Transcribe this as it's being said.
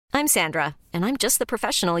I'm Sandra, and I'm just the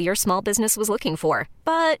professional your small business was looking for.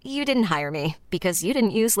 But you didn't hire me because you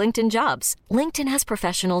didn't use LinkedIn Jobs. LinkedIn has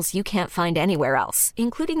professionals you can't find anywhere else,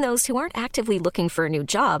 including those who aren't actively looking for a new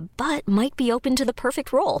job, but might be open to the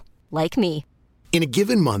perfect role, like me. In a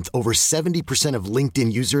given month, over 70% of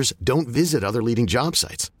LinkedIn users don't visit other leading job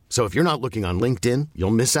sites. So if you're not looking on LinkedIn,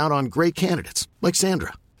 you'll miss out on great candidates like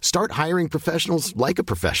Sandra. Start hiring professionals like a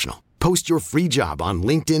professional. Post your free job on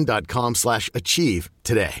linkedin.com/achieve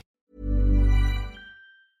today.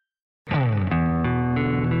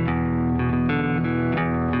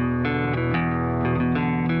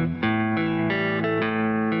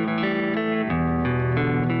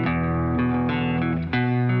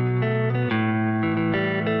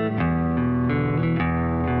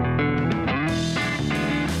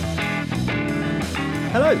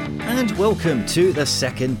 Hello and welcome to the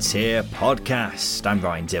Second Tier Podcast. I'm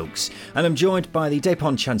Ryan Dilks and I'm joined by the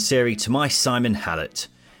Depon Chansiri to my Simon Hallett.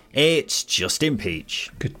 It's Justin Peach.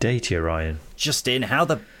 Good day to you, Ryan. Justin, how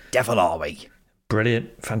the devil are we?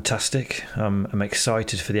 Brilliant, fantastic. I'm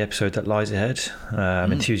excited for the episode that lies ahead.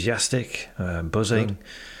 I'm enthusiastic, buzzing.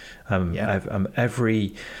 I'm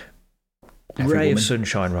every ray of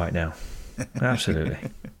sunshine right now. Absolutely.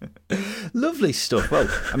 Lovely stuff. Well,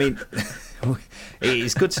 I mean,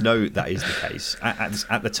 it's good to know that is the case.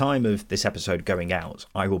 At the time of this episode going out,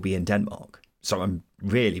 I will be in Denmark. So I'm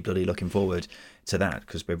really bloody looking forward to that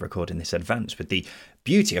because we're recording this in advance with the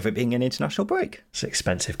beauty of it being an international break. It's an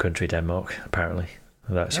expensive country, Denmark, apparently.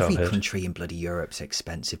 Every country in bloody Europe's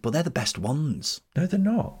expensive, but they're the best ones. No, they're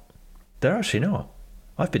not. They're actually not.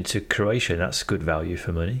 I've been to Croatia and that's good value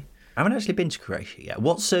for money. I haven't actually been to Croatia yet.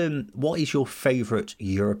 What is your favourite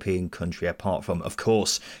European country apart from, of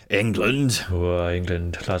course, England? Oh,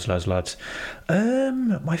 England, lads.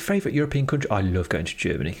 My favourite European country. I love going to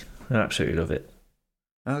Germany. I absolutely love it.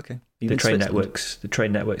 Oh, okay. The train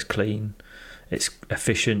network's clean. It's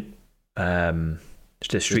efficient. The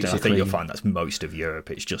streets I are think clean. you'll find that's most of Europe.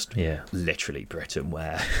 It's just literally Britain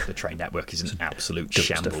where the train network is an absolute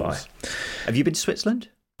shambles. Have you been to Switzerland?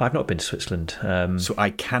 I've not been to Switzerland. So I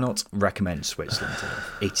cannot recommend Switzerland.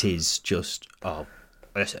 It is just,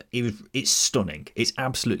 it's stunning. It's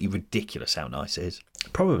absolutely ridiculous how nice it is.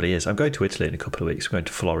 Probably is. I'm going to Italy in a couple of weeks. I'm going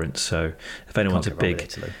to Florence. So if anyone's a big...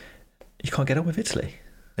 Italy. You can't get on with Italy?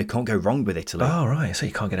 They can't go wrong with Italy. Oh, right. So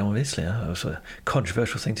you can't get on with Italy. That was a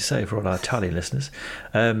controversial thing to say for all our Italian listeners.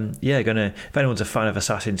 If anyone's a fan of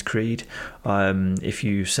Assassin's Creed, if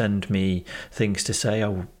you send me things to say,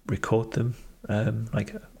 I'll record them.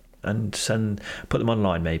 Put them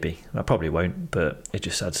online maybe. I probably won't, but it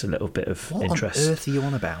just adds a little bit of interest. What on earth are you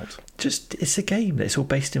on about? Just, it's a game. It's all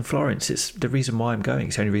based in Florence. It's the reason why I'm going.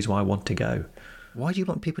 It's the only reason why I want to go. Why do you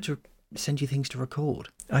want people to send you things to record?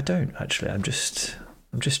 I don't, actually. I'm just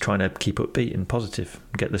trying to keep upbeat and positive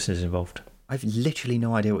and get listeners involved. I've literally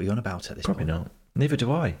no idea what you're on about at this point. Probably not. Neither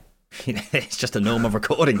do I. It's just a normal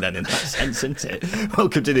recording then in that sense, isn't it?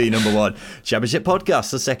 Welcome to the number one Championship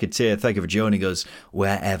podcast, the Second Tier. Thank you for joining us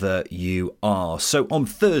wherever you are. So on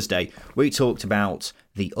Thursday, we talked about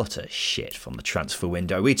the utter shit from the transfer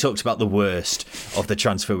window. We talked about the worst of the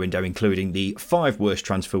transfer window, including the 5 worst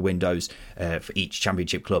transfer windows for each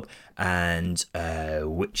Championship club and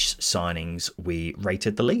which signings we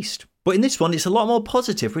rated the least. But in this one, it's a lot more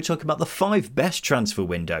positive. We're talking about the 5 best transfer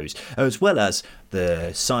windows, as well as the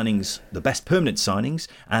signings, the best permanent signings,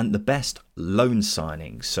 and the best loan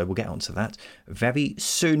signings. So we'll get onto that very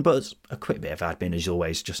soon. But a quick bit of admin, as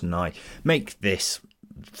always. Justin and I make this,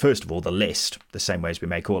 first of all, the list, the same way as we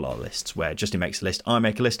make all our lists, where Justin makes a list, I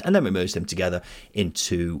make a list, and then we merge them together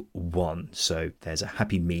into one. So there's a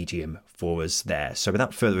happy medium for us there. So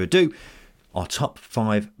without further ado, our top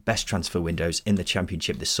 5 best transfer windows in the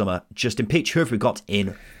Championship this summer. Justin Peach, who have we got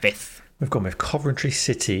in 5th? We've gone with Coventry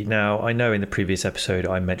City. Now, I know in the previous episode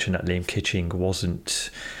I mentioned that Liam Kitching wasn't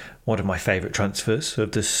one of my favourite transfers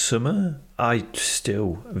of the summer. I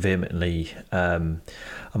still vehemently am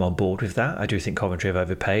on board with that. I do think Coventry have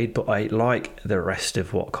overpaid, but I like the rest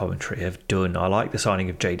of what Coventry have done. I like the signing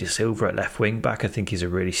of Jay Silva at left wing back. I think he's a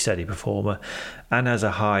really steady performer and has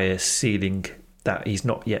a higher ceiling that he's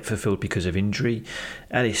not yet fulfilled because of injury.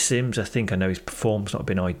 Ellis Sims, I know his performance not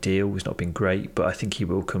been ideal, he's not been great, but I think he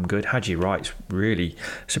will come good. Haji Wright's really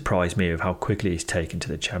surprised me of how quickly he's taken to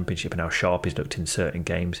the Championship and how sharp he's looked in certain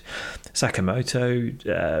games.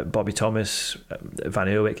 Sakamoto, Bobby Thomas, Van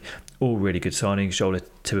Eerwyck, all really good signings. Joel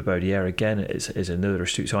Thibaudier again is another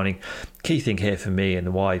astute signing. Key thing here for me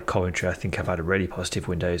and why Coventry I think have had a really positive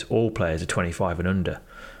window is all players are 25 and under.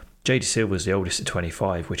 Jay Silva's the oldest at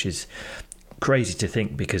 25, which is crazy to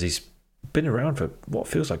think because he's been around for what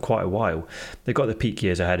feels like quite a while. They've got the peak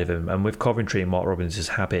years ahead of them, and with Coventry and Mark Robbins'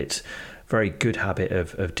 very good habit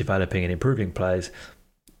of developing and improving players,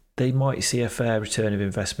 they might see a fair return of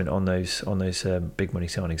investment on those big money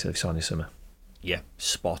signings that they've signed this summer. Yeah,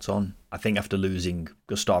 spot on. I think after losing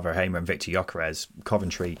Gustavo Hamer and Victor Gyökeres,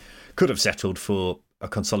 Coventry could have settled for a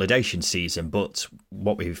consolidation season, but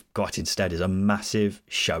what we've got instead is a massive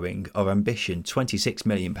showing of ambition. £26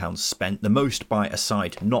 million spent, the most by a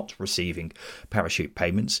side not receiving parachute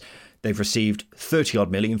payments. They've received 30 odd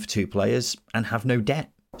million for 2 players and have no debt.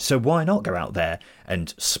 So why not go out there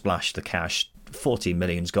and splash the cash? 14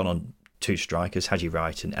 million's gone on 2 strikers, Haji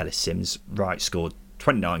Wright and Ellis Sims. Wright scored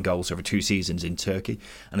 29 goals over 2 seasons in Turkey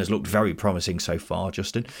and has looked very promising so far,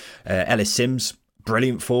 Justin. Ellis Sims,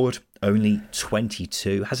 brilliant forward, only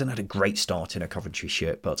 22. Hasn't had a great start in a Coventry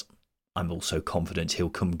shirt, but I'm also confident he'll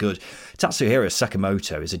come good. Tatsuhiro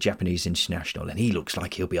Sakamoto is a Japanese international, and he looks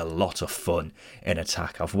like he'll be a lot of fun in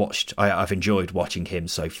attack. I've enjoyed watching him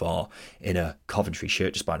so far in a Coventry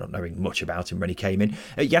shirt, despite not knowing much about him when he came in.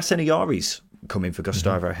 Yasen Ayari's come in for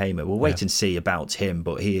Gustavo Hamer. We'll wait and see about him,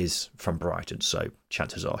 but he is from Brighton, so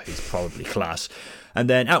chances are he's probably class. And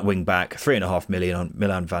then at wing back, 3.5 million on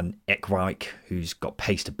Milan van Eckwijk, who's got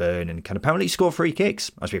pace to burn and can apparently score free kicks,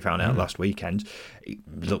 as we found out last weekend. He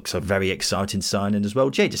looks a very exciting signing as well.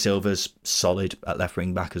 Jay De Silva's solid at left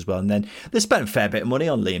wing back as well. And then they spent a fair bit of money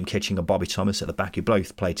on Liam Kitching and Bobby Thomas at the back, who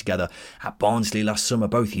both played together at Barnsley last summer,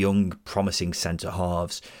 both young, promising centre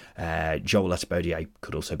halves. Joel Etibodier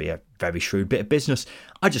could also be a very shrewd bit of business.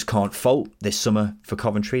 I just can't fault this summer for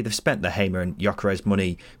Coventry. They've spent the Hamer and Gyökeres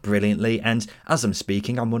money brilliantly, and as I'm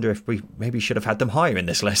speaking, I wonder if we maybe should have had them higher in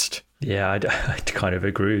this list. Yeah, I kind of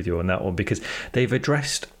agree with you on that one, because they've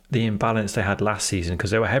addressed the imbalance they had last season,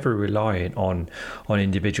 because they were heavily reliant on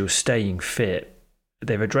individuals staying fit.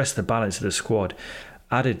 They've addressed the balance of the squad,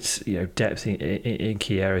 added depth in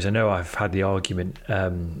key areas. I know I've had the argument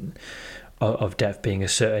of depth being a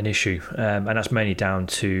certain issue, and that's mainly down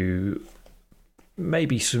to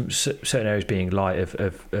maybe some certain areas being light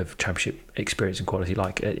of championship experience and quality,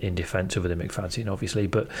 like in defence, other than McFadzean, obviously.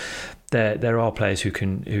 But there are players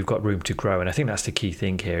who've got room to grow, and I think that's the key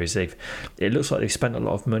thing here. Is it looks like they've spent a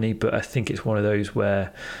lot of money, but I think it's one of those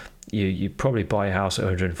where you probably buy a house at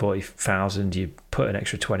 140,000, you put an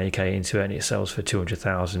extra 20k into it, and it sells for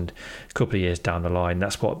 200,000 a couple of years down the line.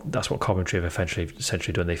 That's what Coventry have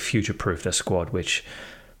essentially done. They future-proof their squad, which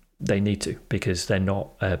they need to, because they're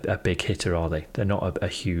not a big hitter, are they? They're not a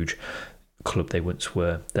huge club they once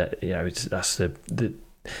were. That that's the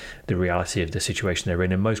reality of the situation they're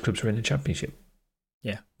in, and most clubs are in the Championship.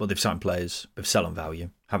 Yeah, well, they've signed players with selling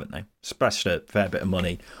value, haven't they? Splashed a fair bit of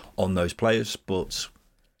money on those players, but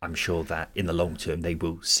I'm sure that in the long term they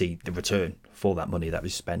will see the return for that money that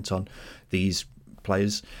was spent on these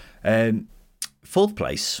players. 4th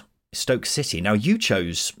place, Stoke City. Now, you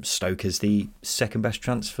chose Stoke as the second best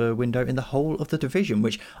transfer window in the whole of the division,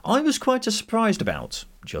 which I was quite surprised about,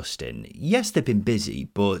 Justin. Yes, they've been busy,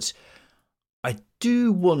 but I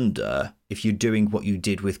do wonder if you're doing what you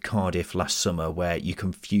did with Cardiff last summer, where you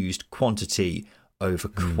confused quantity over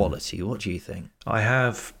quality. What do you think? I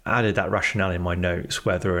have added that rationale in my notes,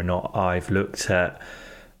 whether or not I've looked at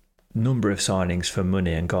number of signings for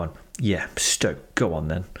money and gone, yeah, Stoke, go on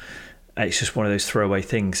then. It's just one of those throwaway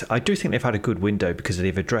things. I do think they've had a good window, because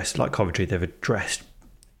they've addressed, like Coventry, they've addressed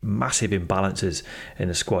massive imbalances in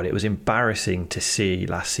the squad. It was embarrassing to see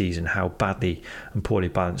last season how badly and poorly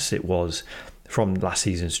balanced it was from last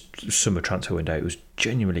season's summer transfer window. It was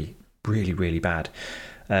genuinely really, really bad.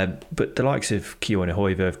 But the likes of Keown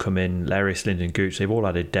Ihoiva have come in, Larius, Lyndon Gooch, they've all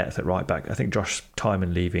added depth at right back. I think Josh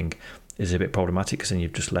Tymon leaving is a bit problematic, because then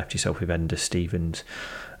you've just left yourself with Ender Stevens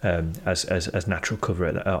as natural cover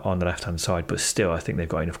on the left-hand side. But still, I think they've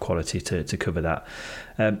got enough quality to cover that.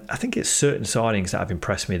 I think it's certain signings that have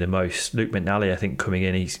impressed me the most. Luke McNally, I think, coming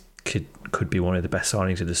in, he's could be one of the best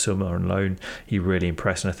signings of the summer on loan. He really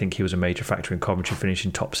impressed, and I think he was a major factor in Coventry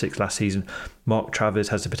finishing top 6 last season. Mark Travers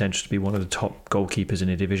has the potential to be one of the top goalkeepers in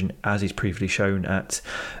the division, as he's previously shown at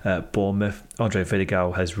Bournemouth. Andre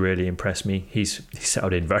Vidigal has really impressed me. He's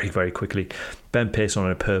settled in very, very quickly. Ben Pearson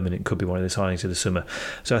on a permanent could be one of the signings of the summer.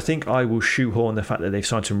 So I think I will shoehorn the fact that they've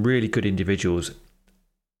signed some really good individuals.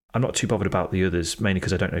 I'm not too bothered about the others, mainly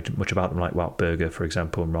because I don't know much about them, like Wout Berger, for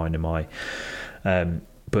example, and Ryan Amai.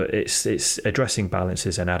 But it's addressing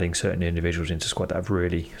balances and adding certain individuals into squad that have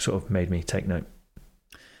really sort of made me take note.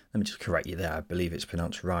 Let me just correct you there. I believe it's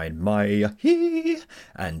pronounced Ryan Amai,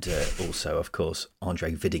 and also, of course,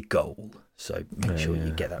 Andre Vidigal. So make sure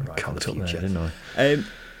you get that right for the future. There, didn't I?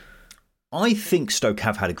 I think Stoke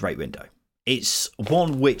have had a great window. it's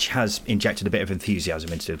one which has injected a bit of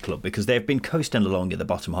enthusiasm into the club because they've been coasting along at the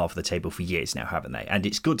bottom half of the table for years now, haven't they? And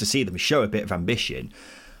it's good to see them show a bit of ambition.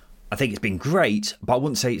 I think it's been great, but I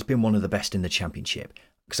wouldn't say it's been one of the best in the Championship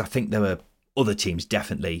because I think there were other teams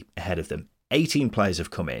definitely ahead of them. 18 players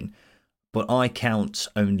have come in, but I count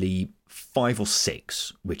only 5 or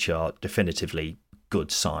 6 which are definitively good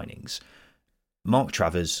signings. Mark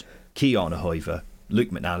Travers, Kiana Hoiver, Luke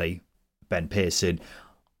McNally, Ben Pearson.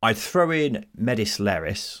 I'd throw in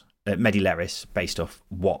Mehdi Leris based off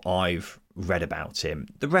what I've read about him.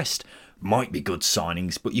 The rest might be good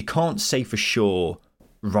signings, but you can't say for sure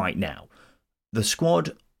right now. The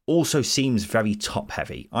squad also seems very top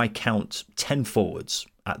heavy. I count 10 forwards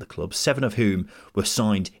at the club, 7 of whom were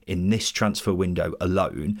signed in this transfer window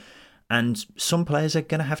alone. And some players are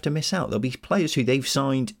going to have to miss out. There'll be players who they've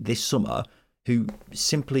signed this summer who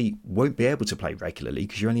simply won't be able to play regularly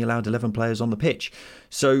because you're only allowed 11 players on the pitch.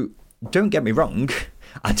 So don't get me wrong,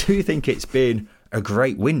 I do think it's been a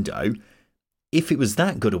great window. If it was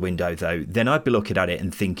that good a window, though, then I'd be looking at it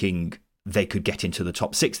and thinking they could get into the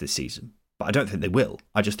top 6 this season. But I don't think they will.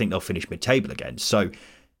 I just think they'll finish mid-table again. So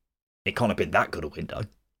it can't have been that good a window.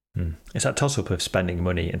 It's that toss-up of spending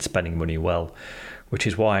money and spending money well, which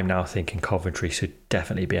is why I'm now thinking Coventry should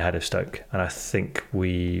definitely be ahead of Stoke. And I think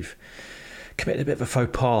we've committed a bit of a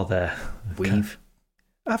faux pas there. We've?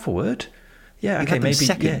 Have a word. Yeah, We've okay, maybe.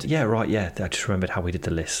 second. Yeah, right, yeah. I just remembered how we did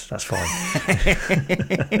the list. That's fine.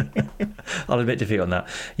 I'll admit defeat on that.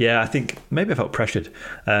 Yeah, I think maybe I felt pressured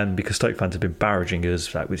because Stoke fans have been barraging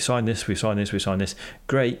us. Like, we've signed this.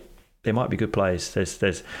 Great. They might be good players.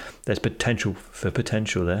 There's potential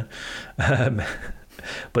there.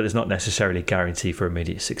 But there's not necessarily a guarantee for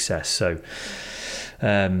immediate success. So,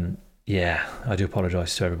 yeah, I do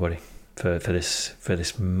apologise to everybody for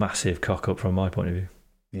this massive cock up from my point of view.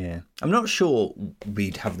 Yeah, I'm not sure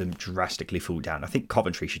we'd have them drastically fall down. I think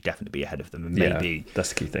Coventry should definitely be ahead of them, and maybe that's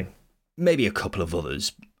the key thing. Maybe a couple of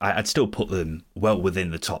others. I'd still put them well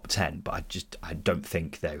within the top 10, but I don't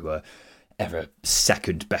think they were ever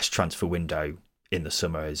second best transfer window in the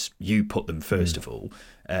summer as you put them first of all,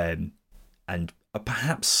 and are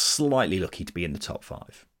perhaps slightly lucky to be in the top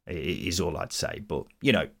 5 is all I'd say. But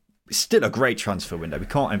it's still a great transfer window. We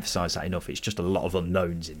can't emphasise that enough. It's just a lot of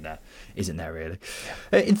unknowns in there, isn't there, really?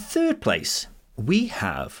 In third place, we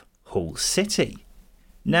have Hull City.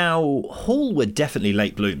 Now, Hull were definitely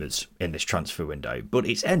late bloomers in this transfer window, but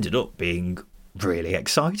it's ended up being really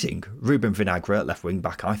exciting. Ruben Vinagre at left wing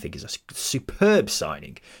back, I think, is a superb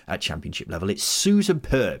signing at Championship level. It's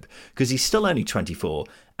superb because he's still only 24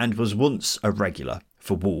 and was once a regular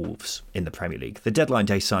for Wolves in the Premier League. The deadline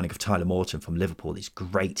day signing of Tyler Morton from Liverpool is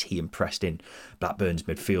great. He impressed in Blackburn's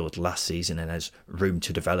midfield last season and has room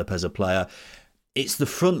to develop as a player. It's the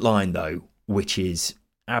front line, though, which is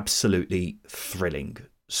absolutely thrilling.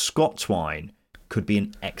 Scott Twine could be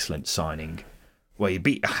an excellent signing. Well,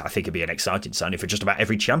 I think it'd be an exciting signing for just about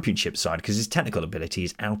every Championship side because his technical ability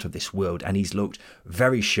is out of this world and he's looked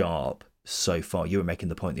very sharp so far. You were making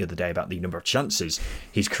the point the other day about the number of chances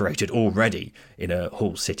he's created already in a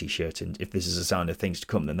Hull City shirt, and if this is a sign of things to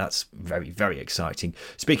come, then that's very, very exciting.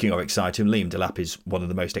 Speaking of exciting, Liam Delap is one of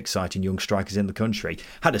the most exciting young strikers in the country.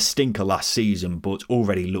 Had a stinker last season, but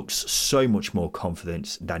already looks so much more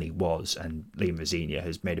confident than he was, and Liam Rosenior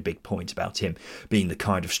has made a big point about him being the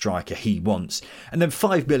kind of striker he wants. And then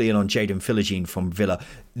 $5 million on Jayden Philogene from Villa.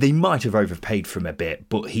 They might have overpaid for him a bit,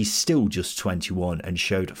 but he's still just 21 and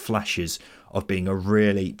showed flashes of being a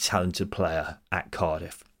really talented player at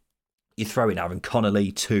Cardiff. You throw in Aaron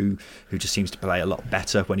Connolly too, who just seems to play a lot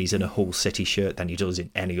better when he's in a Hull City shirt than he does in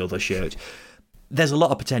any other shirt. There's a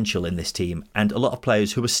lot of potential in this team and a lot of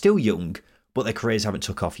players who are still young, but their careers haven't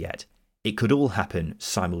took off yet. It could all happen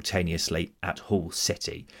simultaneously at Hull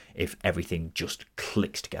City if everything just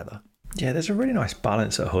clicks together. Yeah, there's a really nice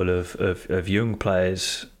balance at Hull of young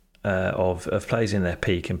players, of players in their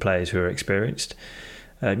peak and players who are experienced.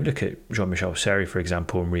 You look at Jean-Michel Seri, for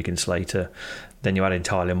example, and Regan Slater. Then you add in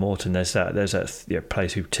Tyler Morton. There's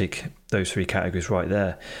players who tick those 3 categories right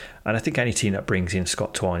there. And I think any team that brings in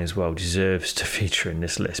Scott Twine as well deserves to feature in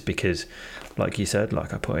this list because, like you said,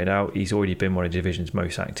 like I pointed out, he's already been one of the division's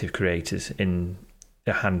most active creators in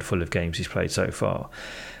a handful of games he's played so far.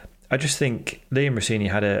 I just think Liam Rossini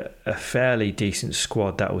had a fairly decent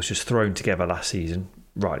squad that was just thrown together last season.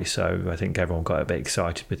 Rightly so. I think everyone got a bit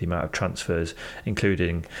excited with the amount of transfers,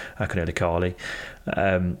 including Akonele Kali.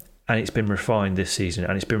 And it's been refined this season,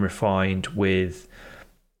 and it's been refined with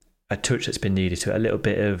a touch that's been needed to a little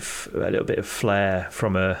bit of flair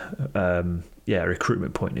from a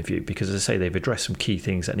recruitment point of view, because as I say, they've addressed some key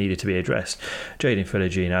things that needed to be addressed. Jayden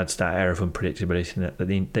Philogene adds that air of unpredictability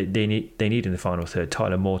that they need in the final third.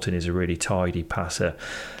 Tyler Morton is a really tidy passer,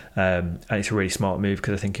 and it's a really smart move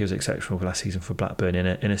because I think he was exceptional for last season for Blackburn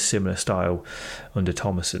in a similar style under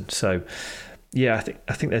Thomason. So yeah,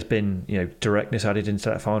 I think there's been directness added into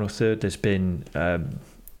that final third. There's been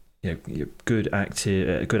good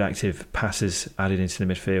active passes added into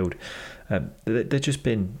the midfield. They've just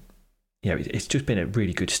been, it's just been a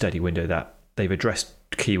really good steady window that they've addressed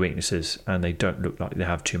key weaknesses, and they don't look like they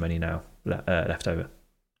have too many now left over.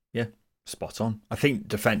 Yeah, spot on. I think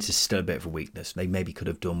defence is still a bit of a weakness. They maybe could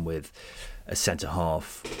have done with a centre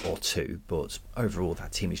half or two, but overall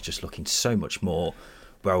that team is just looking so much more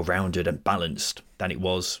well-rounded and balanced than it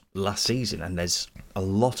was last season, and there's a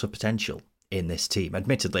lot of potential in this team.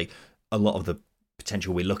 Admittedly, a lot of the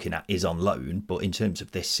potential we're looking at is on loan, but in terms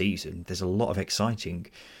of this season, there's a lot of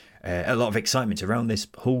excitement around this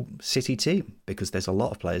whole City team, because there's a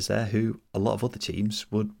lot of players there who a lot of other teams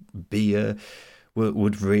would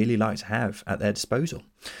really like to have at their disposal.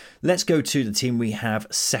 Let's go to the team we have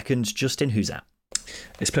second. Justin, who's that?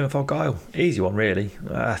 It's Plymouth Argyle. Easy one, really.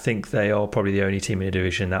 I think they are probably the only team in the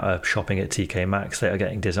division that are shopping at TK Maxx. They are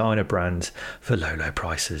getting designer brands for low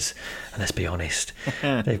prices. And let's be honest,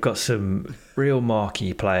 they've got some real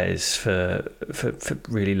marquee players for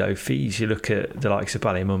really low fees. You look at the likes of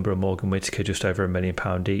Ballymumba and Morgan Whittaker, just over £1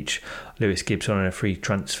 million each. Lewis Gibson on a free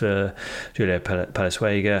transfer. Julio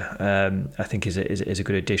Pelaswega, I think is a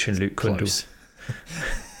good addition. Luke Kundle.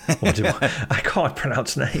 I can't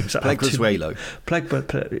pronounce names. Pleguezuelo.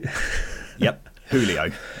 Yep.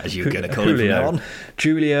 Julio, as you're going to call him from now on.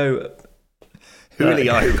 Julio.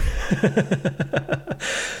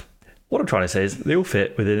 What I'm trying to say is they all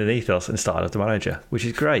fit within an ethos and style of the manager, which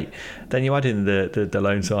is great. Then you add in the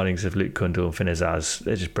loan signings of Luke Kundle and Finn Azaz.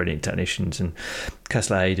 They're just brilliant technicians. And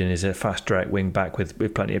Kessler Hayden is a fast direct wing back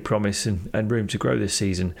with plenty of promise and room to grow this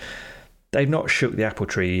season. They've not shook the apple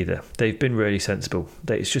tree either. They've been really sensible.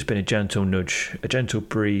 It's just been a gentle nudge, a gentle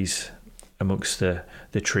breeze amongst the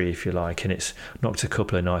tree, if you like, and it's knocked a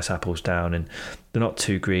couple of nice apples down, and they're not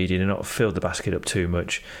too greedy, they're not filled the basket up too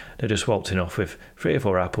much. They're just waltzing off with 3 or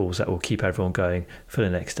 4 apples that will keep everyone going for the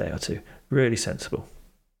next day or two. Really sensible.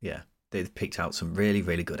 Yeah. They've picked out some really,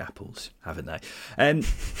 really good apples, haven't they?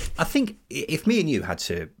 I think if me and you had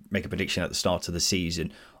to make a prediction at the start of the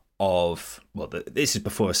season this is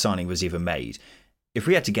before a signing was even made, if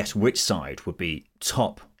we had to guess which side would be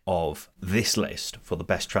top of this list for the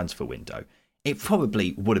best transfer window, it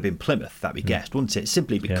probably would have been Plymouth that we guessed, wouldn't it?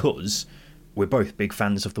 Simply because we're both big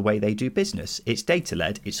fans of the way they do business. It's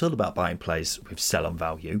data-led. It's all about buying players with sell-on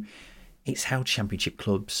value. It's how Championship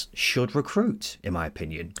clubs should recruit, in my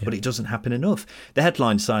opinion, but it doesn't happen enough. The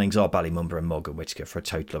headline signings are Ballymumba and Morgan Whittaker for a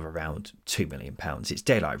total of around £2 million. It's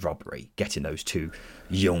daylight robbery getting those 2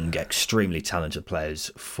 young, extremely talented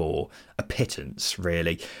players for a pittance,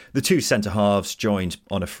 really. The 2 centre-halves joined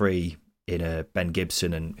on a free in Ben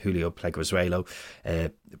Gibson and Julio Pleguezuelo.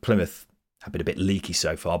 Plymouth have been a bit leaky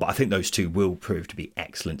so far, but I think those 2 will prove to be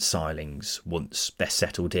excellent signings once they're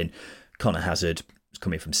settled in. Connor Hazard is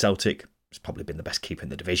coming from Celtic. He's probably been the best keeper in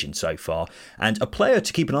the division so far. And a player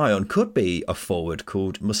to keep an eye on could be a forward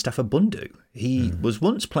called Mustafa Bundu. He was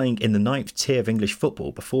once playing in the 9th tier of English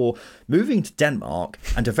football before moving to Denmark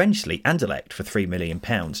and eventually Anderlecht for £3 million.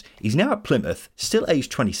 He's now at Plymouth, still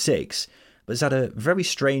aged 26, but has had a very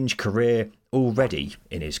strange career already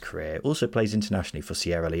in his career. Also plays internationally for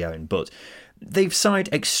Sierra Leone, but they've signed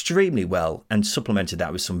extremely well and supplemented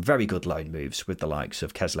that with some very good loan moves with the likes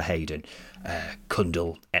of Kessler Hayden,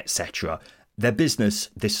 Kundle, etc. Their business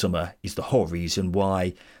this summer is the whole reason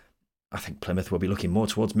why I think Plymouth will be looking more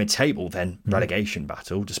towards mid-table than relegation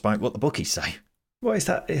battle, despite what the bookies say. What is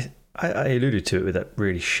that? I alluded to it with that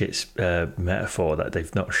really shit metaphor that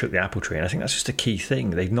they've not shook the apple tree, and I think that's just a key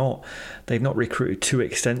thing. They've not recruited too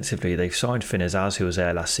extensively. They've signed Finn Azaz, who was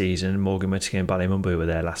there last season, Morgan Whittaker and Ballymumba, who were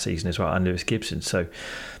there last season as well, and Lewis Gibson. So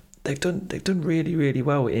they've done really, really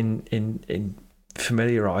well in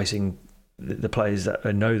familiarising the players that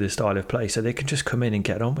know the style of play, so they can just come in and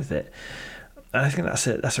get on with it. And I think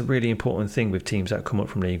that's a really important thing with teams that come up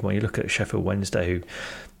from League One. You look at Sheffield Wednesday,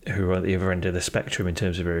 who are at the other end of the spectrum in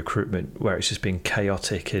terms of their recruitment, where it's just been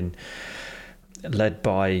chaotic and led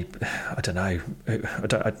by, I don't know,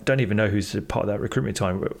 I don't even know who's part of that recruitment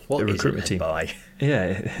team. What the is recruitment it led by? Yeah,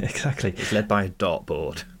 exactly. It's led by a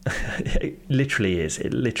dartboard. It literally is.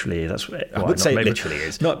 That's what I would say. It literally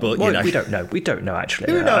is. Not, but well, we don't know. We don't know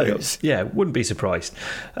actually. Who knows? Yeah, wouldn't be surprised.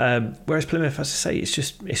 Whereas Plymouth, as I say, it's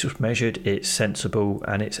just measured, it's sensible,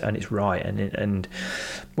 and it's right. And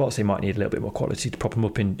whilst they might need a little bit more quality to prop them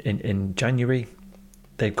up in January,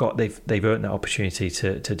 they've earned that opportunity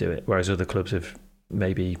to do it. Whereas other clubs have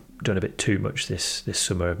maybe done a bit too much this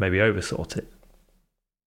summer, maybe overthought it.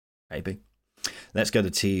 Maybe. Let's go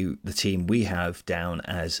to the team we have down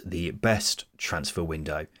as the best transfer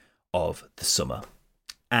window of the summer.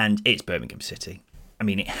 And it's Birmingham City. I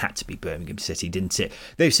mean, it had to be Birmingham City, didn't it?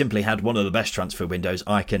 They've simply had one of the best transfer windows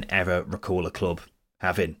I can ever recall a club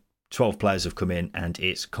having. 12 players have come in, and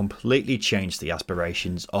it's completely changed the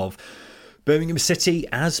aspirations of Birmingham City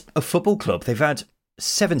as a football club. They've had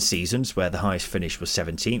 7 seasons where the highest finish was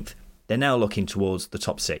 17th. They're now looking towards the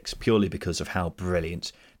top 6 purely because of how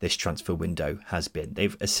brilliant this transfer window has been.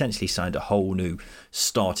 They've essentially signed a whole new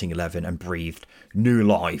starting 11 and breathed new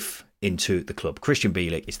life into the club. Christian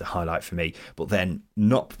Bielik is the highlight for me, but then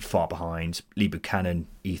not far behind, Lee Buchanan,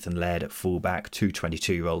 Ethan Laird at fullback, 2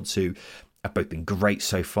 22-year-olds who have both been great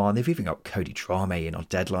so far. They've even got Cody Drame in on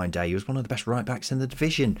deadline day. He was one of the best right backs in the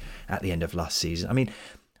division at the end of last season. I mean,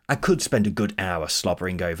 I could spend a good hour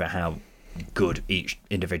slobbering over how good each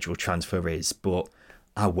individual transfer is, but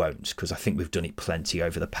I won't, because I think we've done it plenty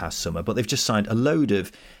over the past summer. But they've just signed a load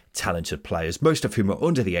of talented players, most of whom are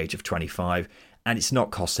under the age of 25, and it's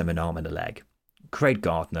not cost them an arm and a leg. Craig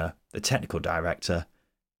Gardner, the technical director,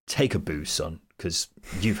 take a boo, son, because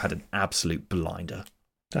you've had an absolute blinder.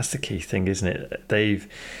 That's the key thing, isn't it? They've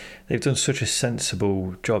done such a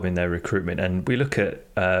sensible job in their recruitment, and we look at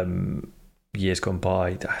years gone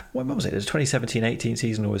by. When was it? It was 2017-18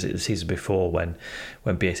 season, or was it the season before when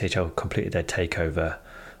BSHL completed their takeover,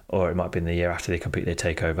 or it might have been the year after they completed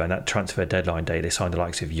their takeover? And that transfer deadline day, they signed the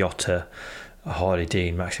likes of Yotta, Harley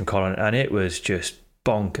Dean, Maxim Collin, and it was just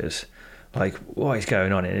bonkers. Like, what is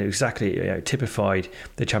going on? And it exactly typified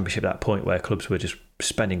the Championship at that point, where clubs were just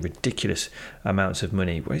spending ridiculous amounts of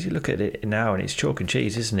money. Whereas you look at it now, and it's chalk and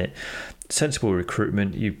cheese, isn't it? Sensible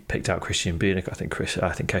recruitment. You picked out Christian Bielik. I think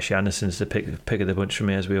Keshi Anderson's the pick of the bunch for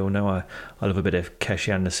me, as we all know. I love a bit of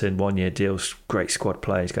Keshi Anderson. 1-year deals, great squad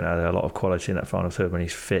player. He's going to add a lot of quality in that final third when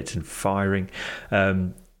he's fit and firing.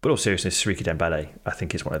 But all seriousness, Siriki Dembele, I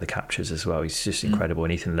think, is one of the captures as well. He's just incredible.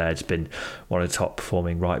 And Ethan Laird's been one of the top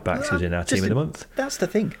performing right backs who's in our team of the month. That's the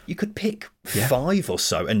thing. You could pick 5 or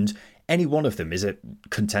so, and any one of them is a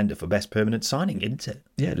contender for best permanent signing, isn't it?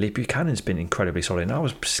 Yeah, Lee Buchanan's been incredibly solid. And I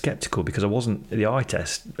was sceptical because I wasn't, the eye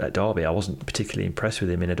test at Derby, I wasn't particularly impressed with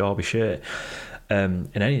him in a Derby shirt in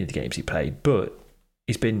any of the games he played. But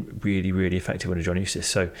he's been really, really effective under John Eustace.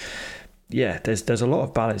 So, yeah, there's a lot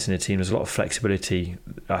of balance in the team. There's a lot of flexibility.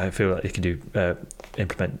 I feel like they can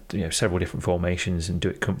implement several different formations and do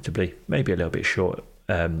it comfortably. Maybe a little bit short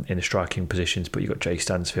in the striking positions, but you've got Jay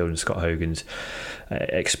Stansfield and Scott Hogan's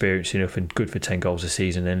experienced enough and good for 10 goals a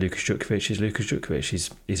season. And Lukas Jutkovic is Lukas Jutkovic.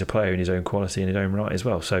 He's a player in his own quality in his own right as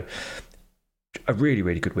well. So a really,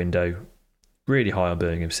 really good window. Really high on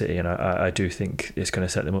Birmingham City, and I do think it's going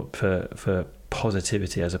to set them up for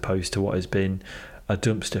positivity as opposed to what has been a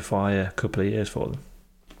dumpster fire couple of years for them.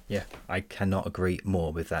 Yeah, I cannot agree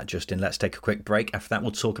more with that, Justin. Let's take a quick break. After that,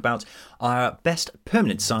 we'll talk about our best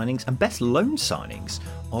permanent signings and best loan signings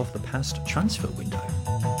of the past transfer window.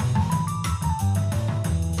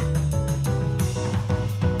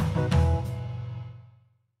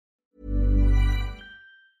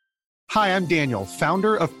 Hi, I'm Daniel,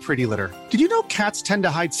 founder of Pretty Litter. Did you know cats tend to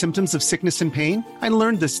hide symptoms of sickness and pain? I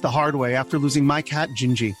learned this the hard way after losing my cat,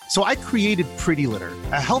 Gingy. So I created Pretty Litter,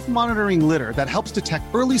 a health monitoring litter that helps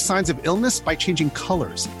detect early signs of illness by changing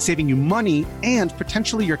colors, saving you money and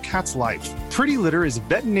potentially your cat's life. Pretty Litter is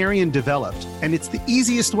veterinarian developed, and it's the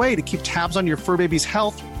easiest way to keep tabs on your fur baby's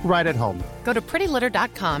health right at home. Go to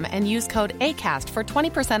prettylitter.com and use code ACAST for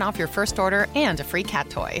 20% off your first order and a free cat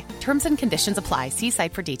toy. Terms and conditions apply. See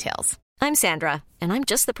site for details. I'm Sandra, and I'm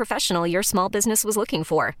just the professional your small business was looking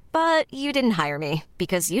for. But you didn't hire me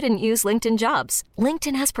because you didn't use LinkedIn Jobs.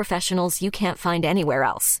 LinkedIn has professionals you can't find anywhere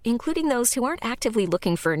else, including those who aren't actively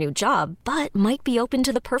looking for a new job, but might be open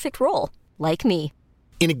to the perfect role, like me.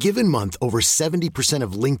 In a given month, over 70%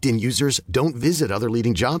 of LinkedIn users don't visit other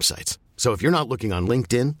leading job sites. So if you're not looking on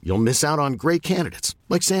LinkedIn, you'll miss out on great candidates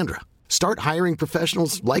like Sandra. Start hiring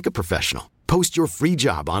professionals like a professional. Post your free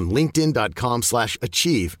job on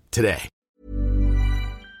linkedin.com/achieve today.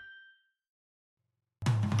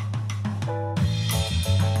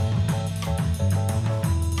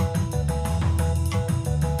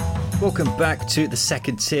 Welcome back to the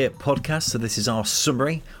Second Tier podcast. So this is our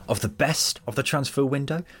summary of the best of the transfer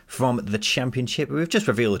window from the Championship. We've just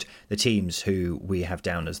revealed the teams who we have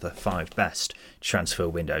down as the 5 best transfer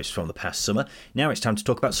windows from the past summer. Now it's time to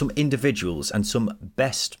talk about some individuals and some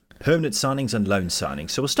best permanent signings and loan signings.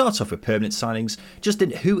 So we'll start off with permanent signings. Justin,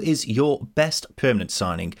 who is your best permanent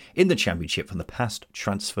signing in the Championship from the past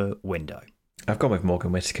transfer window? I've gone with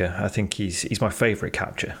Morgan Whittaker. I think he's my favourite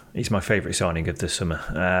capture. He's my favourite signing of the summer.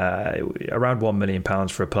 Around £1 million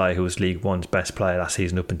for a player who was League One's best player last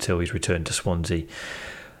season up until his return to Swansea.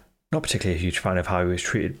 Not particularly a huge fan of how he was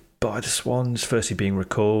treated by the Swans, firstly being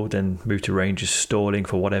recalled and moved to Rangers stalling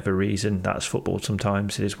for whatever reason. That's football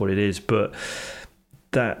sometimes, it is what it is. But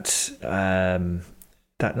that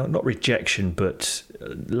not rejection, but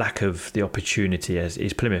lack of the opportunity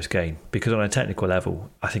is Plymouth's gain. Because on a technical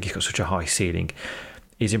level, I think he's got such a high ceiling.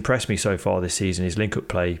 He's impressed me so far this season. His link-up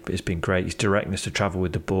play has been great. His directness to travel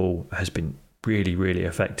with the ball has been really, really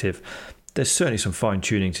effective. There's certainly some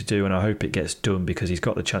fine-tuning to do, and I hope it gets done because he's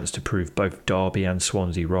got the chance to prove both Derby and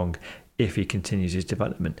Swansea wrong if he continues his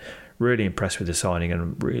development. Really impressed with the signing, and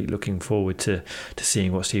I'm really looking forward to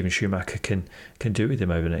seeing what Steven Schumacher can do with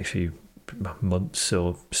him over the next few months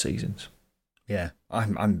or seasons. Yeah,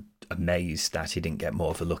 I'm amazed that he didn't get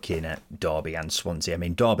more of a look in at Derby and Swansea. I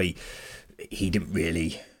mean, Derby, he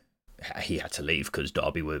had to leave because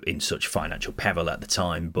Derby were in such financial peril at the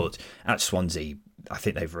time. But at Swansea, I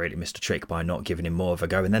think they've really missed a trick by not giving him more of a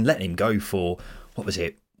go and then letting him go for, what was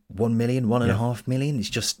it, 1 million, 1.5 million? It's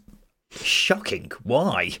just shocking.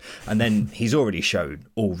 Why? And then he's already shown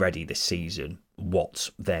this season what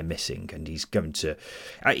they're missing, and he's going to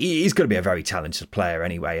be a very talented player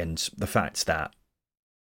anyway. And the fact that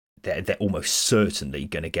they're almost certainly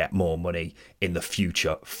going to get more money in the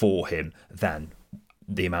future for him than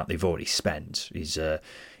the amount they've already spent is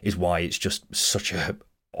why it's just such a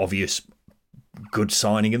obvious good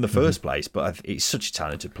signing in the first place. But he's such a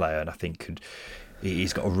talented player, and I think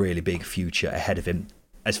he's got a really big future ahead of him.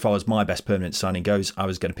 As far as my best permanent signing goes, I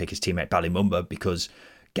was going to pick his teammate Ballymumba, because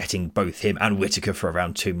getting both him and Whittaker for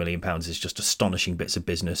around £2 million is just astonishing bits of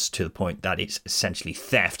business, to the point that it's essentially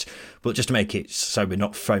theft. But just to make it so we're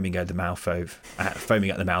not foaming at the mouth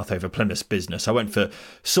over Plymouth's business, I went for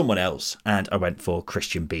someone else, and I went for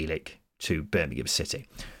Christian Bielik to Birmingham City.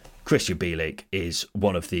 Christian Bielik is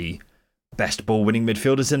one of the best ball-winning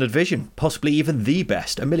midfielders in the division, possibly even the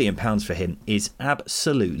best. £1 million for him is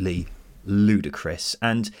absolutely ludicrous,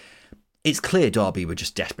 and it's clear Derby were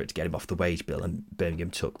just desperate to get him off the wage bill, and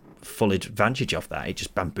Birmingham took full advantage of that. It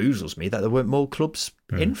just bamboozles me that there weren't more clubs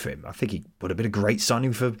in for him. I think he would have been a great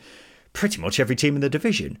signing for pretty much every team in the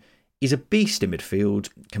division. He's a beast in midfield,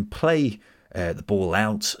 can play the ball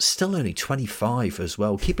out, still only 25 as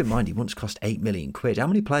well. Keep in mind, he once cost £8 million. How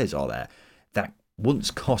many players are there that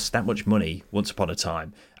once cost that much money once upon a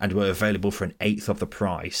time and were available for an eighth of the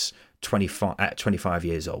price at 25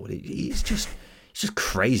 years old? It's just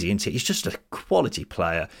crazy, isn't it? He's just a quality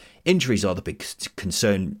player. Injuries are the big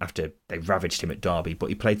concern after they ravaged him at Derby, but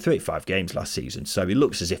he played 35 games last season, so he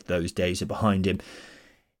looks as if those days are behind him.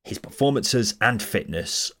 His performances and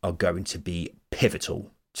fitness are going to be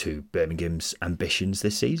pivotal to Birmingham's ambitions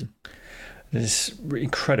this season. There's an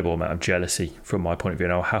incredible amount of jealousy from my point of view,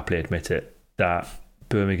 and I'll happily admit it, that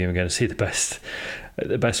Birmingham are going to see the best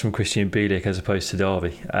from Christian Bielik as opposed to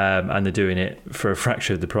Derby, and they're doing it for a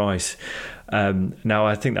fraction of the price. Now,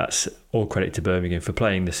 I think that's all credit to Birmingham for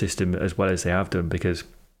playing the system as well as they have done, because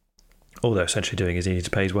all they're essentially doing is he needs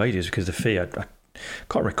to pay his wages, because the fee, I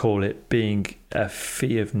can't recall it being a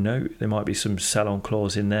fee of note. There might be some sell-on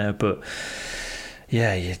clause in there, but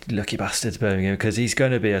yeah, you lucky bastards, Birmingham, because he's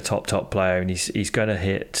going to be a top player, and he's going to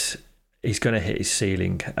hit his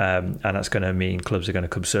ceiling, and that's going to mean clubs are going to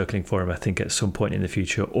come circling for him, I think, at some point in the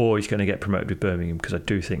future, or he's going to get promoted with Birmingham, because I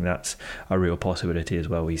do think that's a real possibility as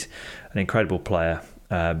well. He's an incredible player.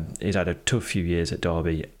 He's had a tough few years at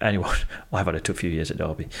Derby. I've had a tough few years at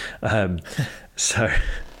Derby. So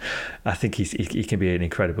I think he can be an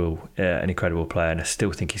incredible player, and I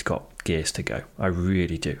still think he's got gears to go. I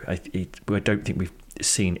really do. I don't think we've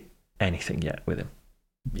seen anything yet with him.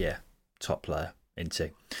 Yeah, top player.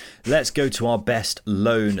 Let's go to our best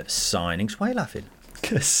loan signings. Why are you laughing?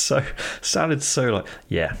 Sounded so like,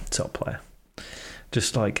 yeah, top player.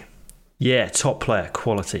 Just like, yeah, top player,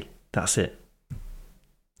 quality. That's it.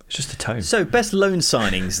 It's just a tone. So, best loan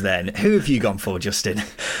signings then. Who have you gone for, Justin?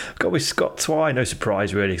 I've got with Scott Twine. No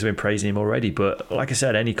surprise, really, because I've been praising him already. But like I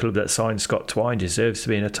said, any club that signs Scott Twine deserves to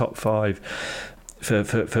be in a top 5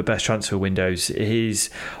 for best transfer windows. The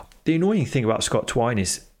annoying thing about Scott Twine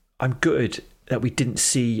is I'm gutted that we didn't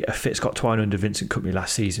see a fit Scott Twine under Vincent Kompany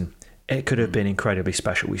last season. it could have been incredibly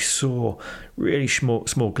special. We saw really small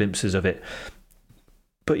glimpses of it.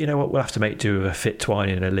 But you know what? We'll have to make do with a fit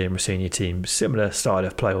Twining and a Liam Rosenior team. Similar style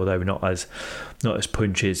of play, although not as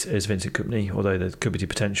punchy as Vincent Kompany, although there could be the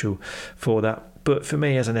potential for that. But for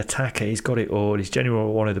me, as an attacker, he's got it all. He's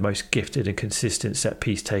genuinely one of the most gifted and consistent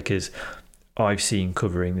set-piece takers I've seen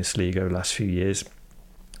covering this league over the last few years.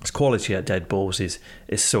 His quality at dead balls is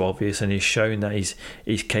so obvious, and he's shown that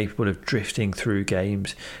he's capable of drifting through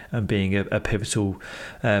games and being a pivotal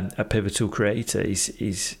creator.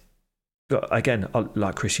 He's got, again,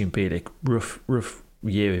 like Christian Bielik, rough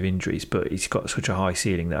year of injuries, but he's got such a high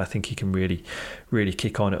ceiling that I think he can really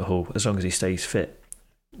kick on at Hull as long as he stays fit.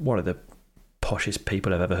 One of the poshest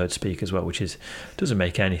people I've ever heard speak as well, which doesn't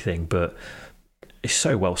make anything, but it's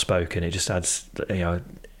so well spoken. It just adds,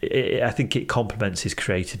 I think it complements his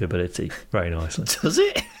creative ability very nicely. Does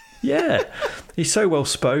it? Yeah, he's so well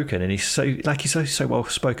spoken, and he's so well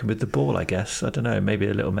spoken with the ball. I guess, I don't know, maybe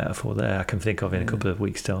a little metaphor there I can think of in a couple of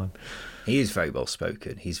weeks' time. He is very well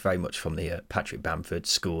spoken. He's very much from the Patrick Bamford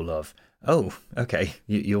school of, oh, okay,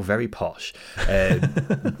 you're very posh.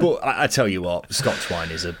 But I tell you what, Scott Twine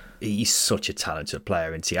he's such a talented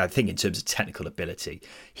player, and I think in terms of technical ability,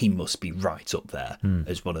 he must be right up there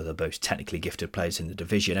as one of the most technically gifted players in the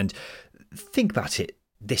division. And think about it,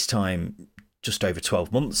 this time just over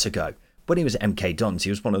 12 months ago, when he was at MK Dons,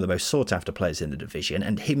 he was one of the most sought after players in the division,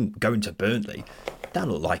 and him going to Burnley, that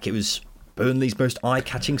looked like it was Burnley's most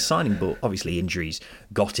eye-catching signing, but obviously injuries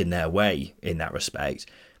got in their way in that respect.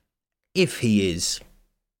 If he is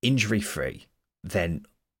injury-free, then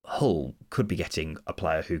Hull could be getting a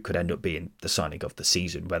player who could end up being the signing of the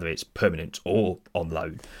season, whether it's permanent or on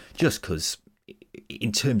loan, just because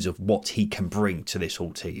in terms of what he can bring to this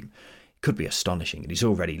Hull team, it could be astonishing. And he's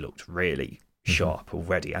already looked really sharp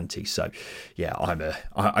already, hasn't he? So, yeah,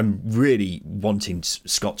 I'm really wanting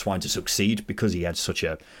Scott Twine to succeed because he had such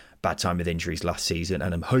a bad time with injuries last season,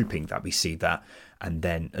 and I'm hoping that we see that. And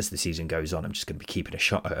then as the season goes on, I'm just going to be keeping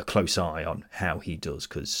a close eye on how he does,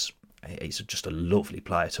 because he's just a lovely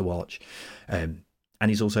player to watch. And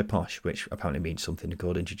he's also posh, which apparently means something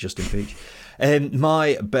according to Justin Peach.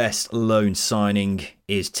 My best loan signing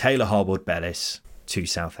is Taylor Harwood-Bellis to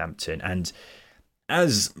Southampton. And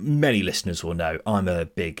as many listeners will know, I'm a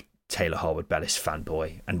big Taylor Harwood-Bellis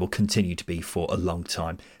fanboy and will continue to be for a long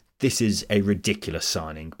time. This is a ridiculous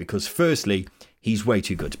signing because, firstly, he's way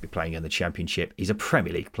too good to be playing in the Championship. He's a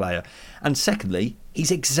Premier League player. And secondly,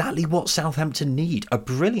 he's exactly what Southampton need. A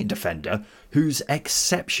brilliant defender who's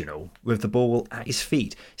exceptional with the ball at his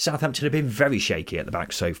feet. Southampton have been very shaky at the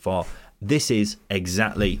back so far. This is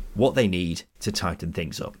exactly what they need to tighten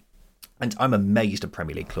things up. And I'm amazed a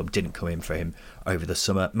Premier League club didn't come in for him over the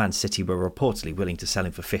summer. Man City were reportedly willing to sell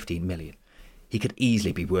him for 15 million. He could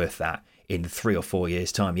easily be worth that in 3 or 4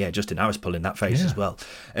 years' time. Yeah, Justin Harris pulling that face as well.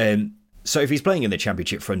 So if he's playing in the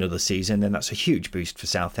Championship for another season, then that's a huge boost for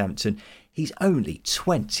Southampton. He's only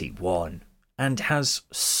 21 and has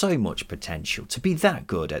so much potential to be that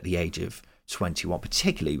good at the age of 21,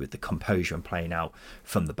 particularly with the composure and playing out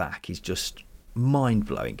from the back. He's just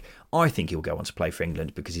mind-blowing. I think he'll go on to play for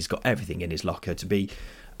England because he's got everything in his locker to be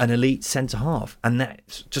an elite centre-half. And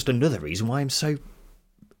that's just another reason why I'm so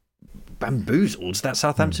bamboozled that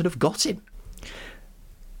Southampton have got him.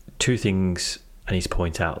 Two things I need to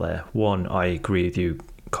point out there. One, I agree with you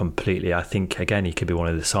completely. I think, again, he could be one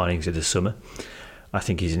of the signings of the summer. I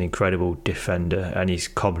think he's an incredible defender, and he's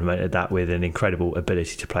complemented that with an incredible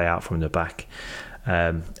ability to play out from the back.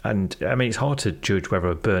 And I mean, it's hard to judge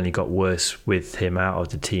whether Burnley got worse with him out of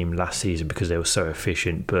the team last season because they were so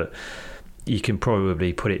efficient, but you can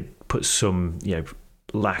probably put some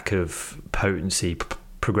lack of potency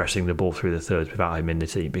progressing the ball through the thirds without him in the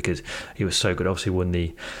team, because he was so good. Obviously won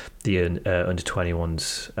the under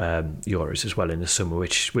 21s Euros as well in the summer,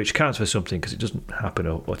 which counts for something because it doesn't happen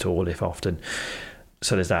at all, if often.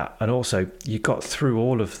 So there's that. And also, you got through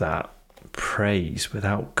all of that praise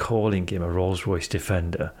without calling him a Rolls-Royce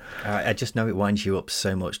defender. I just know it winds you up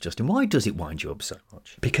so much, Justin. Why does it wind you up so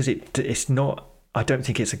much? Because it's not. I don't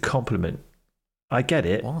think it's a compliment. I get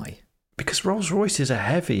it. Why? Because Rolls-Royces are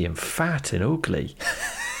heavy and fat and ugly.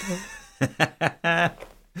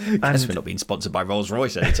 Guess we're not being sponsored by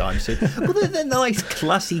Rolls-Royce anytime soon. But they're nice,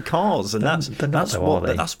 classy cars, and that's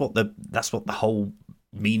what the whole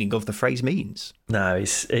meaning of the phrase means. No,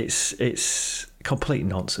 it's complete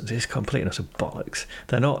nonsense. It's complete and utter bollocks.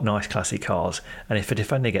 They're not nice, classy cars. And if a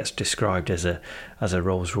defender gets described as a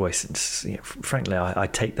Rolls-Royce, frankly, I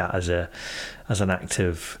take that as an act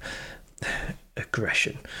of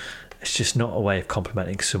aggression. It's just not a way of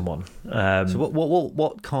complimenting someone. So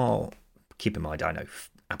what car? Keep in mind, I know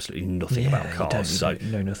absolutely nothing about cars. So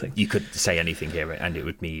know nothing. You could say anything here and it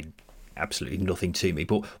would mean absolutely nothing to me.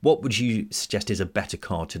 But what would you suggest is a better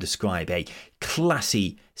car to describe a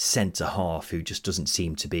classy centre-half who just doesn't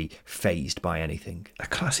seem to be fazed by anything? A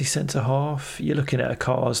classy centre-half, you're looking at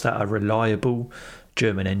cars that are reliable.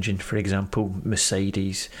 German engine, for example,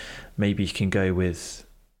 Mercedes. Maybe you can go with...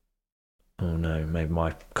 Oh no, maybe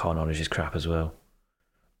my car knowledge is crap as well.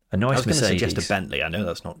 A nice Mercedes. I was going to suggest a Bentley. I know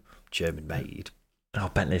that's not German made. Oh,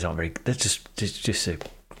 Bentleys aren't very... They're just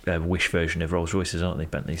a wish version of Rolls Royces, aren't they?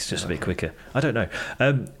 Bentley's just a bit quicker. I don't know.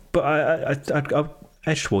 But I'd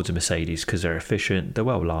edge towards a Mercedes because they're efficient, they're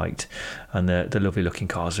well liked, and they're lovely looking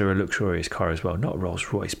cars. They're a luxurious car as well, not a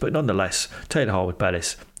Rolls Royce, but nonetheless, Taylor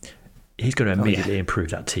Harwood-Bellis, he's going to immediately improve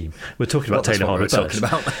that team. We're talking about Taylor Harwood-Bellis.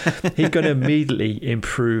 He's going to immediately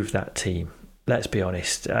improve that team. Let's be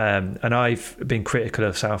honest. And I've been critical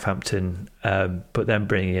of Southampton, but then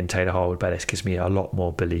bringing in Taylor Harwood-Bellis gives me a lot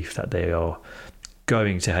more belief that they are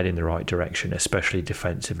going to head in the right direction, especially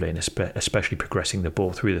defensively, and especially progressing the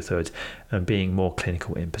ball through the thirds and being more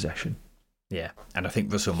clinical in possession. Yeah, and I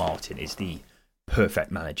think Russell Martin is the perfect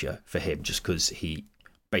manager for him just because he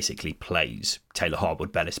basically plays Taylor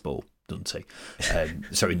Harwood-Bellis ball, doesn't he?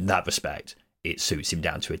 So in that respect, it suits him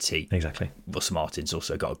down to a T. Exactly. Russell Martin's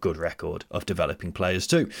also got a good record of developing players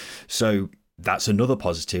too. So that's another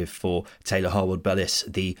positive for Taylor Harwood-Bellis,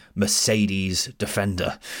 the Mercedes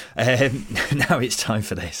defender. Now it's time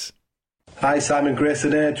for this. Hi, Simon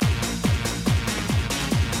Grayson here.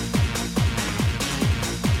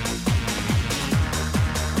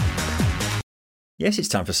 Yes, it's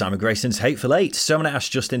time for Simon Grayson's Hateful Eight. So I'm going to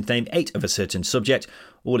ask Justin to name 8 of a certain subject.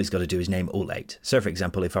 All he's got to do is name all 8. So, for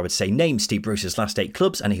example, if I would say name Steve Bruce's last 8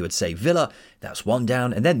 clubs and he would say Villa, that's 1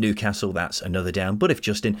 down, and then Newcastle, that's another down. But if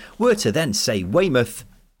Justin were to then say Weymouth,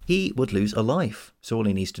 he would lose a life. So all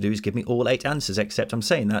he needs to do is give me all 8 answers, except I'm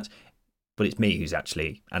saying that, but it's me who's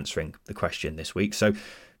actually answering the question this week. So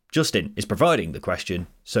Justin is providing the question.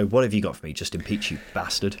 So what have you got for me, Justin Peach, you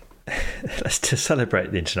bastard? Let's to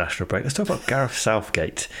celebrate the international break. Let's talk about Gareth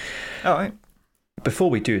Southgate. All right.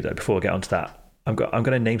 Before we do that, before we get onto that, I'm going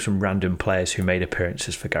to name some random players who made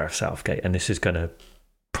appearances for Gareth Southgate, and this is going to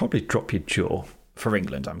probably drop your jaw. For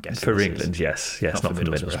England, I'm guessing. For England, yes, not for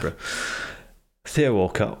Middlesbrough. Theo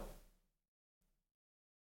Walcott.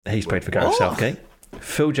 He's played for Gareth Southgate.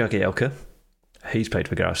 Phil Jagielka. He's played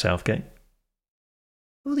for Gareth Southgate.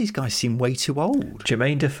 All these guys seem way too old.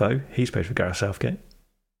 Jermaine Defoe. He's played for Gareth Southgate.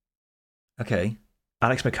 Okay.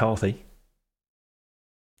 Alex McCarthy.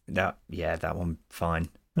 That one, fine.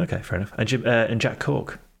 Okay, fair enough. And Jack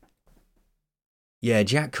Cork. Yeah,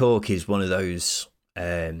 Jack Cork is one of those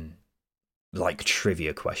like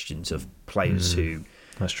trivia questions of players who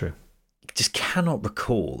that's true. Just cannot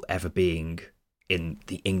recall ever being in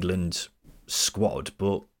the England squad,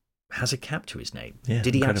 but has a cap to his name. Yeah,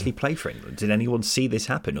 did he incredible. actually play for England? Did anyone see this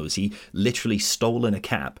happen, or has he literally stolen a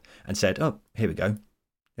cap and said, "Oh, here we go.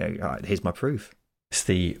 Yeah, here's my proof." It's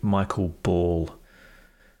the Michael Ball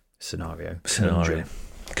scenario.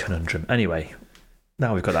 Conundrum. Anyway,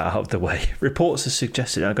 now we've got that out of the way. Reports have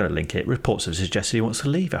suggested, I've got to link it, reports have suggested he wants to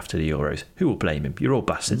leave after the Euros. Who will blame him? You're all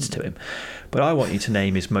bastards to him. But I want you to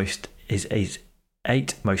name his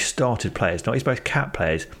 8 most started players, not his most cap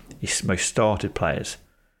players, his most started players.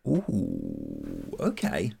 Ooh,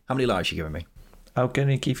 okay. How many lives are you giving me? I'm going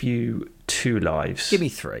to give you 2 lives. Give me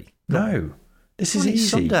 3. No, this is easy.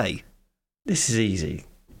 Sunday. This is easy.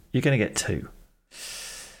 You're going to get 2.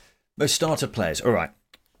 Most started players. All right.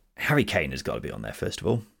 Harry Kane has got to be on there, first of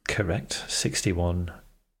all. Correct. 61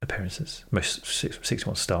 appearances. Most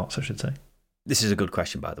 61 starts, I should say. This is a good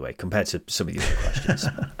question, by the way, compared to some of the other questions.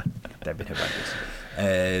 They've been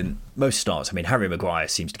horrendous. Most starts. I mean, Harry Maguire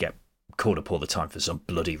seems to get called up all the time for some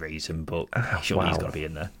bloody reason, but surely he's got to be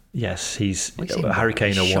in there. Yes, he's Harry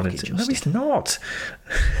Kane or one. No, he's not.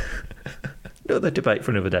 Another debate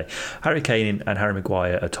for another day. Harry Kane and Harry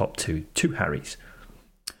Maguire are top 2. 2 Harrys.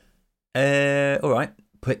 All right.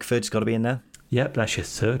 Pickford's got to be in there. Yep, that's your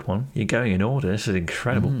 3rd one. You're going in order. This is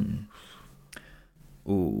incredible.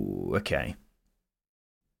 Ooh, okay.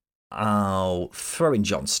 I'll throw in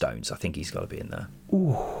John Stones. I think he's got to be in there.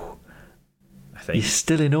 Ooh. I think. You're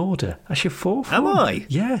still in order. That's your 4th Am one. I?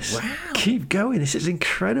 Yes. Wow. Keep going. This is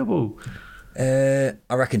incredible. I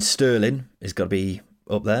reckon Sterling has got to be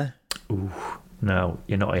up there. Ooh. No,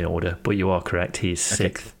 you're not in order, but you are correct. He is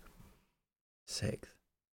 6th. 6th.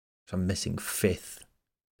 So I'm missing 5th,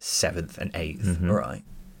 7th, and 8th. Mm-hmm. All right.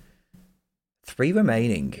 3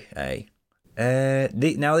 remaining, eh?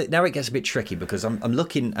 Now it gets a bit tricky because I'm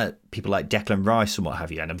looking at people like Declan Rice and what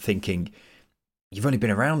have you, and I'm thinking, you've only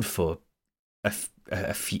been around for a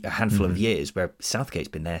handful of years, where Southgate's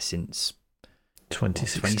been there since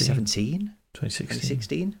 2017?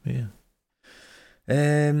 2016? Yeah.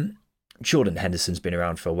 Jordan Henderson's been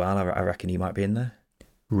around for a while. I reckon he might be in there.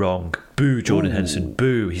 Wrong. Boo, Jordan Henderson.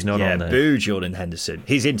 Boo, he's not on there. Boo, Jordan Henderson.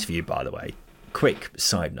 His interview, by the way, quick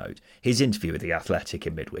side note, his interview with The Athletic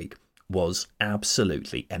in midweek was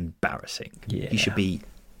absolutely embarrassing. Yeah. He should be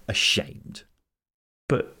ashamed.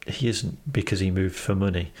 But he isn't, because he moved for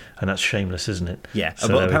money, and that's shameless, isn't it? Yeah, So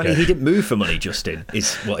but apparently he didn't move for money, Justin,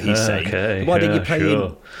 is what he's saying. Okay, Why didn't you play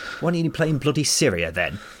sure. Why didn't you play in bloody Syria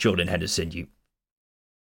then, Jordan Henderson, you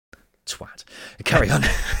twat? Carry on.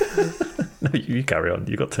 No, you carry on.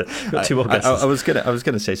 You got 2 more guesses. I was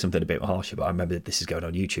gonna say something a bit harsher, but I remember this is going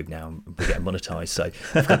on YouTube now and we're getting monetized, so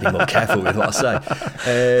I've got to be more careful with what I say.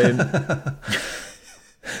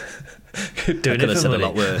 I could have said a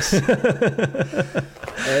lot worse.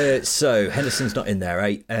 So Henderson's not in there,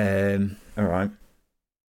 right? All right.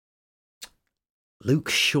 Luke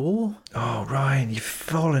Shaw? Oh, Ryan, you've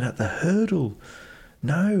fallen at the hurdle.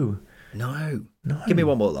 No. Give me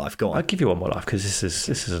one more life. Go on. I'll give you one more life, because this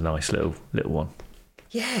is a nice little one.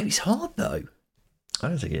 Yeah, it's hard though. I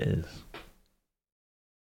don't think it is.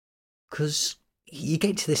 Because you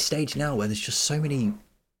get to this stage now where there's just so many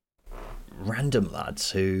random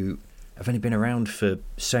lads who have only been around for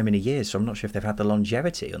so many years, so I'm not sure if they've had the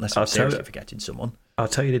longevity, unless I'm seriously forgetting someone. I'll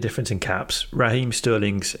tell you the difference in caps. Raheem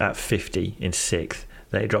Sterling's at 50 in 6th,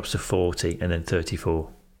 then it drops to 40 and then 34.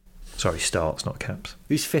 Sorry, starts, not caps.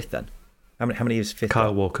 Who's 5th then? How many is 5th?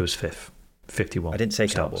 Kyle Walker's 5th, 51. I didn't say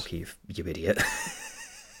Kyle starts. Walker, you idiot.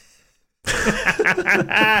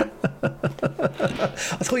 I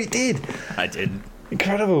thought you did. I didn't.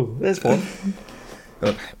 Incredible. There's one.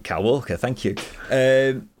 Oh, Kyle Walker, thank you.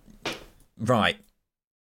 Right.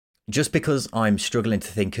 Just because I'm struggling to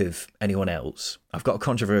think of anyone else, I've got a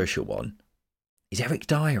controversial one. Is Eric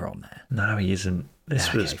Dyer on there? No, he isn't.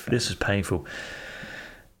 This was painful.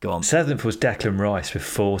 Go on. 7th was Declan Rice with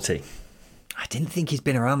 40. I didn't think he's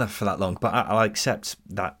been around there for that long, but I'll accept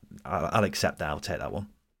that. I'll accept that. I'll take that one.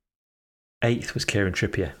 8th was Kieran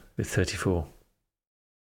Trippier with 34.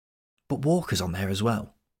 But Walker's on there as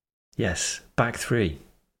well. Yes, back 3.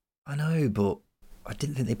 I know, but I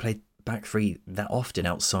didn't think they played back 3 that often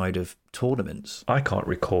outside of tournaments. I can't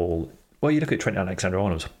recall. Well, you look at Trent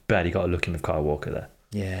Alexander-Arnold's barely got a look in with Kyle Walker there.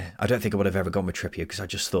 Yeah, I don't think I would have ever gone with Trippier because I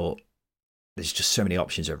just thought there's just so many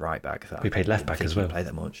options at right back. That we played left back as well. Play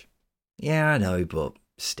that much. Yeah, I know, but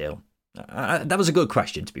still, that was a good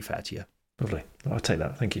question. To be fair to you, lovely. I'll take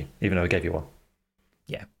that. Thank you. Even though I gave you one.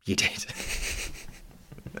 Yeah, you did.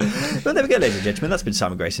 Well, there we go, ladies and gentlemen. That's been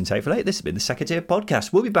Simon Grayson Take for Late. This has been the Second Tier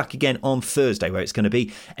Podcast. We'll be back again on Thursday, where it's going to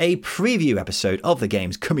be a preview episode of the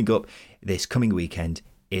games coming up this coming weekend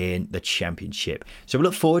in the Championship. So we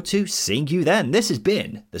look forward to seeing you then. This has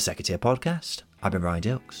been the Second Tier Podcast. I've been Ryan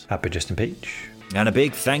Dilks. I've been Justin Peach. And a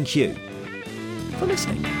big thank you for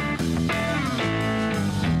listening.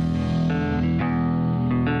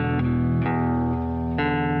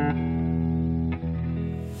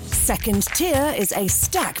 Second Tier is a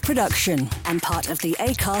Stack production and part of the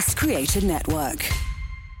Acast Creator Network.